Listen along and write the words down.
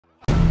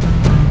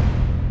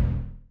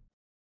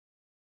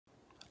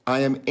I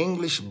am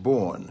English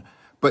born,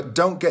 but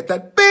don't get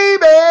that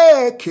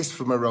baby kiss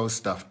from a rose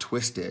stuff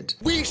twisted.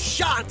 We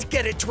shan't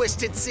get it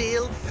twisted,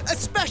 Seal,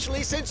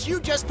 especially since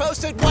you just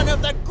posted one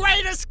of the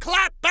greatest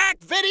clapback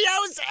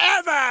videos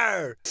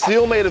ever!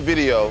 Seal made a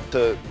video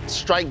to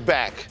strike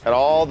back at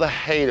all the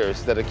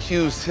haters that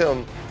accused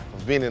him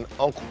of being an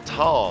Uncle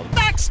Tom.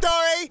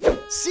 Backstory!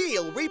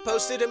 Seal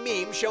reposted a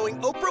meme showing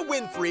Oprah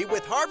Winfrey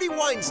with Harvey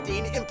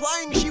Weinstein,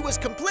 implying she was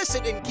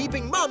complicit in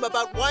keeping mum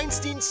about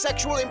Weinstein's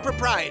sexual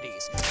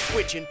improprieties,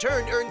 which in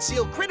turn earned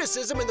Seal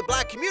criticism in the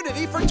black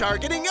community for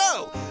targeting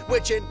O,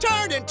 which in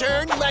turn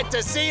led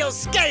to Seal's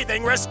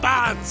scathing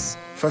response.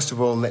 First of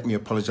all, let me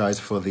apologize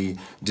for the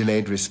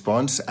delayed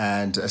response,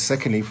 and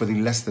secondly, for the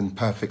less than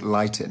perfect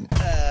lighting.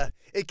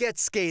 It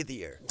gets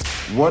scathier.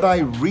 What I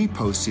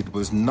reposted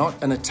was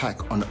not an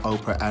attack on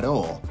Oprah at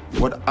all.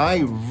 What I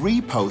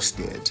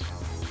reposted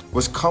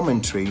was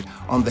commentary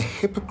on the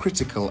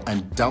hypocritical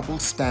and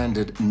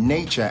double-standard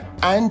nature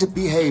and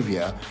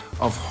behavior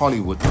of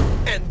Hollywood.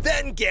 And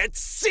then gets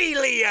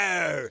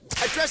Sealier,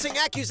 addressing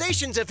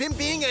accusations of him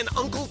being an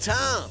Uncle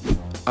Tom.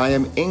 I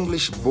am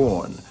English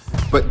born,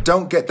 but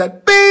don't get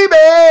that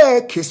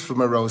baby kiss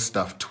from a rose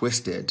stuff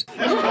twisted.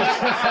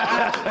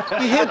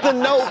 He hit the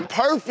note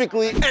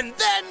perfectly. And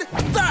then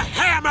the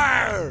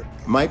hammer!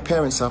 My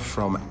parents are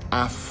from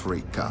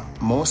Africa,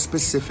 more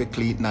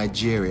specifically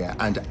Nigeria,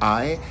 and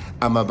I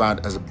am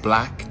about as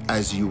black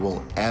as you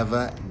will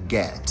ever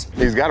get.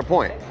 He's got a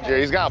point.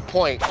 Jerry, he's got a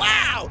point.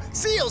 Wow!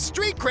 Seal's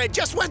street cred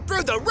just went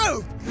through the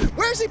roof!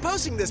 Where's he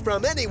posting this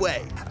from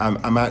anyway?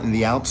 I'm out in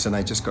the Alps and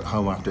I just got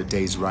home after a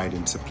day's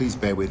riding, so please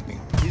bear with me.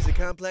 He's a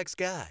complex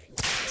guy.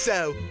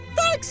 So,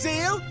 thanks,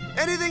 Seal!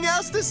 Anything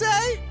else to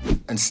say?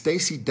 And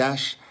Stacey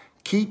Dash,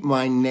 keep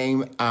my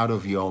name out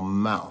of your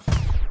mouth.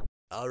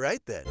 All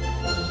right, then.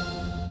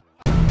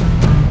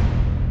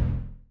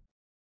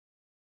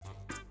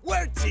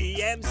 We're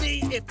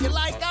TMZ. If you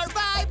like our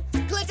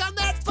vibe, click on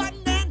that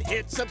button and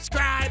hit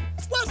subscribe.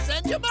 We'll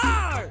send you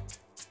more.